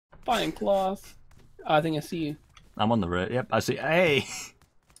Fine cloth. Oh, I think I see you. I'm on the right. Yep, I see. Hey.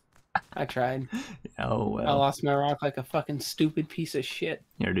 I tried. Oh well. I lost my rock like a fucking stupid piece of shit.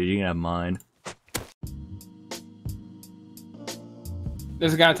 Here, dude, you can have mine.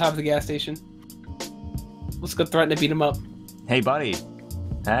 There's a guy on top of the gas station. Let's go threaten to beat him up. Hey, buddy.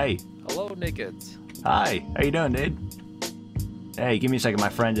 Hey. Hello, nakeds. Hi. How you doing, dude? Hey, give me a second. My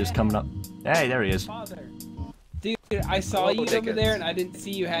friend is coming up. Hey, there he is. Father. Dude, I saw Hello, you over nakeds. there and I didn't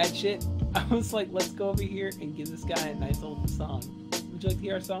see you had shit. I was like, let's go over here and give this guy a nice old song. Would you like to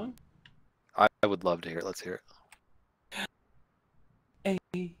hear our song? I would love to hear it. Let's hear it.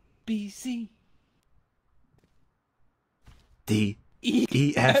 A, B, C. D,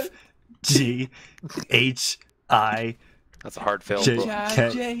 E, F, G, H, I. That's a hard fail. J- bro.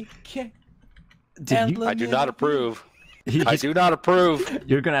 J, K. Dude, I do not approve. you, I do not approve.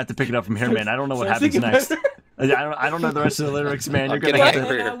 you're gonna have to pick it up from here, man. I don't know what So happens sing it next. better. I don't know the rest of the lyrics, man. You're I'm gonna getting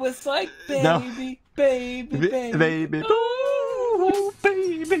have it. to. And I was like, baby, No. baby, baby, Baby, oh,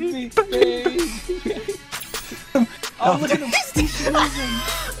 baby, baby, baby. baby. Oh, look at him. He's moving.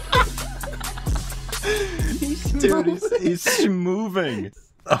 He's Dude, moving. he's moving.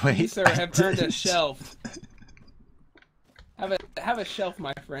 Oh wait, You, sir, I have earned a didn't. shelf. Have a shelf,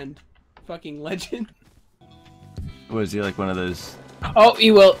 my friend. Fucking legend. Was he like one of those? Oh,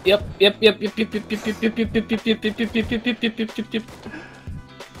 he will. Yep. Yep.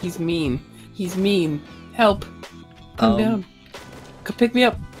 He's mean. He's mean. Help. Come down. Come pick me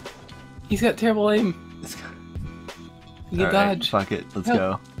up. He's got terrible aim. You All right, dodge. fuck it. Let's Help.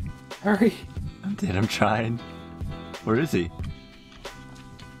 go. Hurry. Dude, I'm trying. Where is he?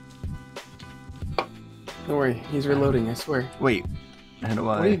 Don't worry. He's reloading, I swear. Wait. How do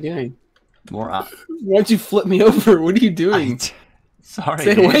I? What are you doing? More up. Why'd you flip me over? What are you doing? Sorry.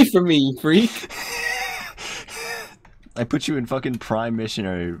 Stay dude. away from me, you freak. I put you in fucking prime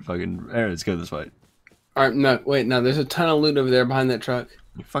missionary. Fucking. There, let's go this way. Alright, no, wait, no. There's a ton of loot over there behind that truck.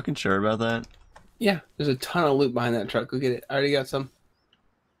 You fucking sure about that? Yeah, there's a ton of loot behind that truck. Go get it. I already got some.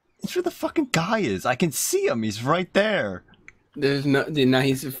 It's where the fucking guy is. I can see him. He's right there. There's no, dude. No,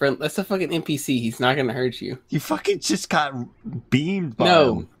 he's a friend. That's a fucking NPC. He's not gonna hurt you. You fucking just got beamed by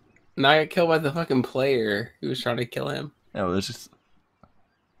No. him. No, I got killed by the fucking player who was trying to kill him. No, there's just.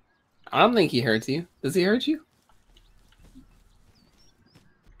 I don't think he hurts you. Does he hurt you?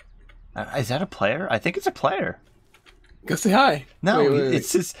 Is that a player? I think it's a player. Go say hi. No, Wait.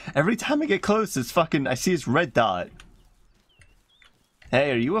 it's just every time I get close, it's fucking. I see his red dot.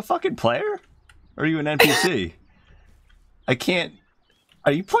 Hey, are you a fucking player? Or are you an NPC? I can't.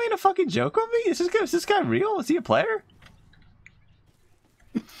 Are you playing a fucking joke on me? Is this guy real? Is he a player?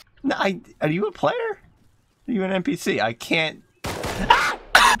 No, are you a player? Are you an NPC? I can't. Ah!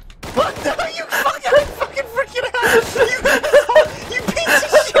 What? No, you fucking, I'm fucking freaking out! You piece of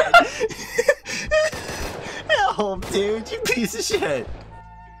shit! Help, dude! You piece of shit!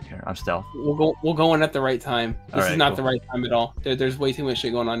 Here, I'm stealth. We'll go in at the right time. This Alright, is not cool. the right time at all. There's way too much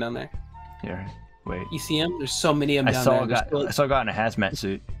shit going on down there. Here, wait. You see him? There's so many of them I down saw there. a There's guy. still, I saw a guy in a hazmat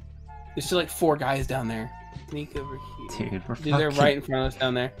suit. there's still like 4 guys down there. Sneak over here. Dude, we're Dude, they're fucking- right in front of us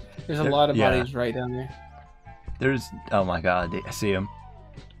down there. There's a There- lot of yeah. bodies right down there. There's. Oh my god, I see him.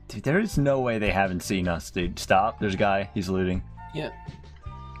 Dude, there is no way they haven't seen us, dude. Stop. There's a guy. He's looting. Yep.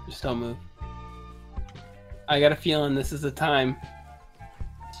 Just don't move. I got a feeling this is the time.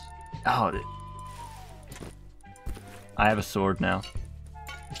 Oh, dude. I have a sword now.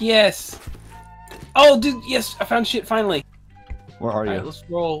 Yes! Oh, dude, yes! I found shit finally! Where are you? Alright, let's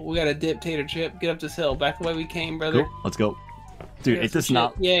roll. We got a dictator chip. Get up this hill. Back the way we came, brother. Cool. Let's go. Dude, Get it some does shit.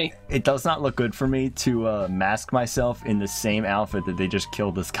 not. Yay. It does not look good for me to mask myself in the same outfit that they just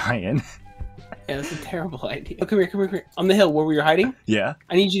killed this guy in. Yeah, that's a terrible idea. Oh, come here. On the hill where we were hiding? Yeah.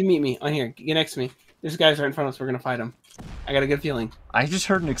 I need you to meet me. On here. Get next to me. There's guys right in front of us. We're gonna fight them. I got a good feeling. I just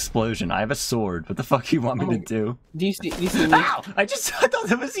heard an explosion. I have a sword. What the fuck do you want me to do? Do you see me? Ow! I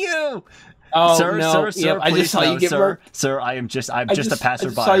thought it was you. Oh, sir, no. sir, Yep, I please, just saw no, you get sir, murked. sir. I'm just a I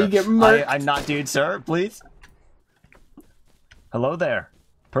passerby. just saw you get murked. I'm not, dude, sir. Please. Hello there,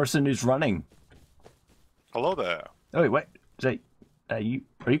 person who's running. Hello there. Oh wait, say, are you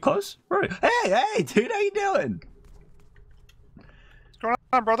close? Where are you? Hey, dude, how you doing? What's going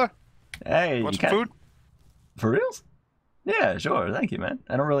on, brother? Hey, Want you some food? For reals? Yeah, sure. Thank you, man.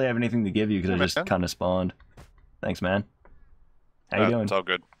 I don't really have anything to give you because Yeah, I just man. kind of spawned. Thanks, man. How you doing? It's all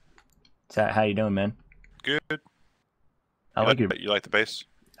good. How you doing, man? Good. I like your. You like the base?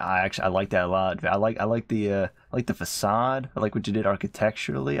 I like that a lot. I like the facade. I like what you did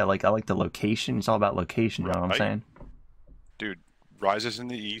architecturally. I like the location. It's all about location. You know what I'm Right. saying? Dude, rises in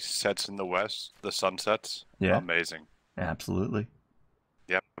the east, sets in the west, the sun sets. Yeah. Amazing. Absolutely.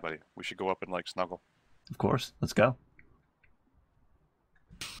 Yeah, buddy. We should go up and like snuggle. Of course. Let's go.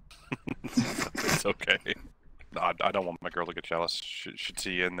 It's okay. No, I don't want my girl to get jealous. She'd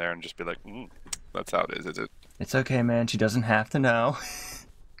see you in there and just be like, that's how it is it? It's okay, man. She doesn't have to know.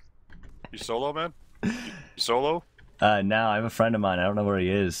 You solo, man? You solo? No, I have a friend of mine. I don't know where he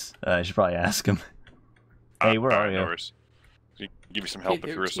is. I should probably ask him. Hey, where are you? No worries. He can give you some help Hey,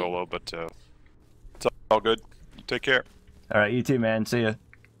 if you're a 13. solo, but it's all good. You take care. All right, you too, man. See ya.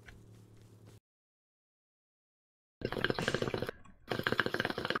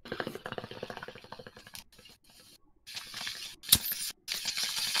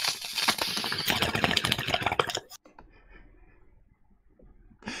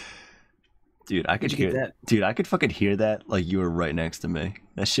 Dude, I could Where'd you hear get that. Dude, I could fucking hear that like you were right next to me.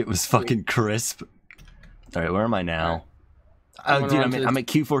 That shit was fucking crisp. All right, where am I now? Oh, dude, I'm at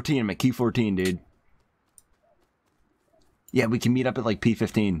Q14. I'm at Q14, dude. Yeah, we can meet up at like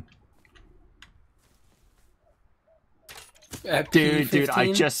P15. At Dude, I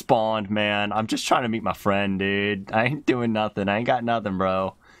P15? just spawned, man. I'm just trying to meet my friend, dude. I ain't doing nothing. I ain't got nothing,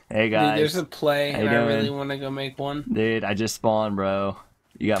 bro. Hey, Dude, guys. there's a play, How and you I really doing? want to go make one. Dude, I just spawned, bro.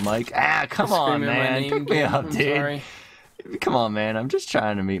 You got Mike? Ah, come on, Screaming my man. name, Pick me dude. up, I'm dude. sorry. Come on, man. I'm just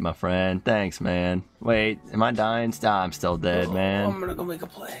trying to meet my friend. Thanks, man. Wait, am I dying? Nah, I'm still dead, I'm man. gonna go make a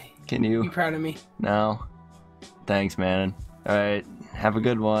play. Can You you? proud of me? No. Thanks, man. Alright, have a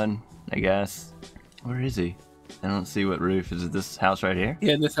good one, I guess. Where is he? I don't see what roof. Is it this house right here?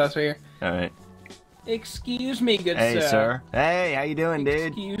 Yeah, this house right here. Alright. Excuse me, good Hey, sir. Hey, how you doing, dude?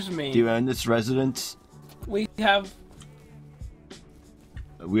 Excuse me. Do you own this residence? We have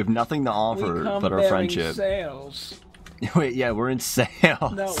We have nothing to offer but our bearing friendship. sales. Wait, yeah, we're in sales.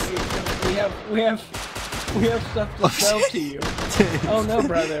 No, we have stuff to sell to you. Oh no,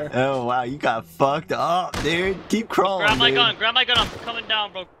 brother. Oh wow, you got fucked up, dude. Keep crawling. Grab my dude. gun, grab my gun, I'm coming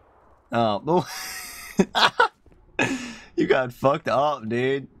down, bro. Oh, you got fucked up,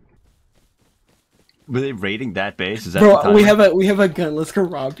 dude. Were they raiding that base? Is that the Bro, time? we have a gun. Let's go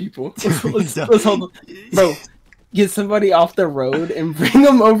rob people. Let's Don't- hold them. Bro, get somebody off the road and bring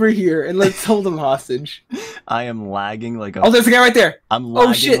them over here and let's hold them hostage. I am lagging like a. Oh, there's a guy right there. I'm oh,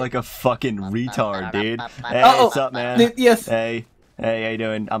 lagging shit. like a fucking retard, dude. Hey, Uh-oh. what's up, man? Yes. Hey, how you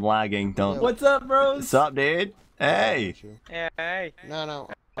doing? I'm lagging. Don't. What's up, bros? What's up, dude? Hey. Hey. No,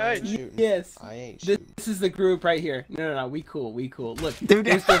 I Hey. ain't shooting. Yes. I ain't shooting. This is the group right here. No. We cool. Look, Dude.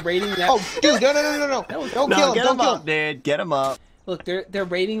 they're raiding that. Oh, dude, no. Don't No, kill him, get don't him kill up, him. dude. Get him up. Look, they're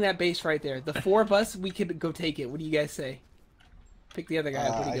raiding that base right there. The four of us, we could go take it. What do you guys say? Pick the other guy.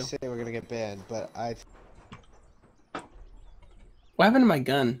 Where'd he I go? say we're gonna get banned, but What happened to my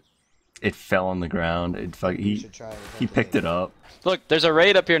gun? It fell on the ground. It fuck. we He should try it. picked it up. Look, there's a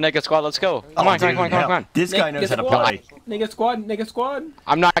raid up here, Naked Squad, let's go. Come on, dude, hell, come on. This guy knows how to squad. play. Nigga squad.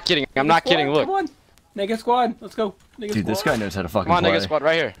 I'm not kidding, I'm not kidding, look. Come on. Nigga squad. Let's go. Nigga Dude, this squad. guy knows how to fucking Come on, play. Naked Squad,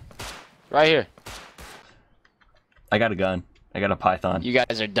 right here. Right here. I got a gun. I got a python. You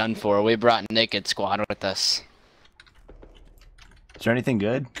guys are done for. We brought Naked Squad with us. Is there anything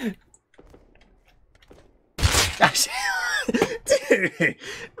good? Dude,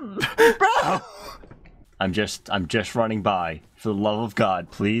 bro. I'm just running by. For the love of God,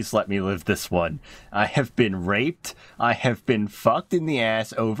 please let me live this one. I have been raped. I have been fucked in the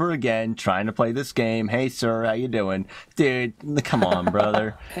ass over again trying to play this game. Hey, sir, how you doing? Dude, come on,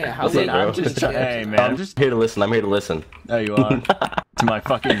 brother. Hey, how's Dude, it, I'm bro? just hey, man. I'm just here to listen. I'm here to listen. Oh, you are? To my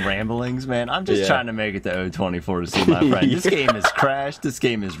fucking ramblings, man. I'm just Yeah. trying to make it to O24 to see my friend. This game has crashed. This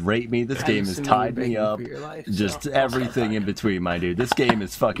game has raped me. This game has tied me up. Just everything in between, my dude. This game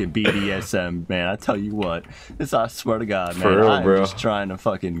is fucking BDSM, man. I tell you what. This, I swear to God, man. For real, I'm bro. just trying to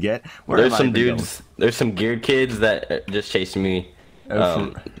fucking get. Where There's am I some even dudes. There's some geared kids that just chased me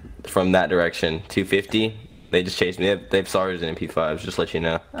Oh, from that direction. 250. They just chased me. They have SARS and MP5s. Just let you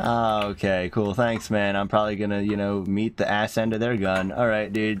know. going? Oh, okay, cool. Thanks, man. I'm probably gonna, meet the ass end of their gun. All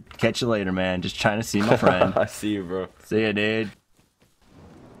right, dude. Catch you later, man. Just trying to see my friend. I see you, bro. See ya, dude.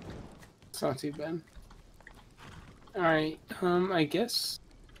 It's not too bad. Alright, I guess.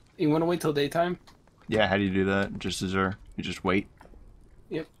 You wanna wait till daytime? Yeah, how do you do that? Just as you just wait.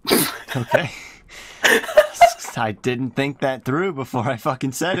 Yep. Okay. I didn't think that through before I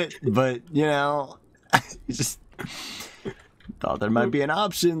fucking said it, but just thought there might be an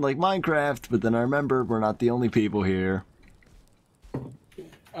option like Minecraft, but then I remember we're not the only people here.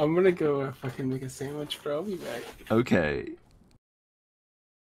 I'm gonna go fucking make a sandwich, bro. I'll be back. Okay.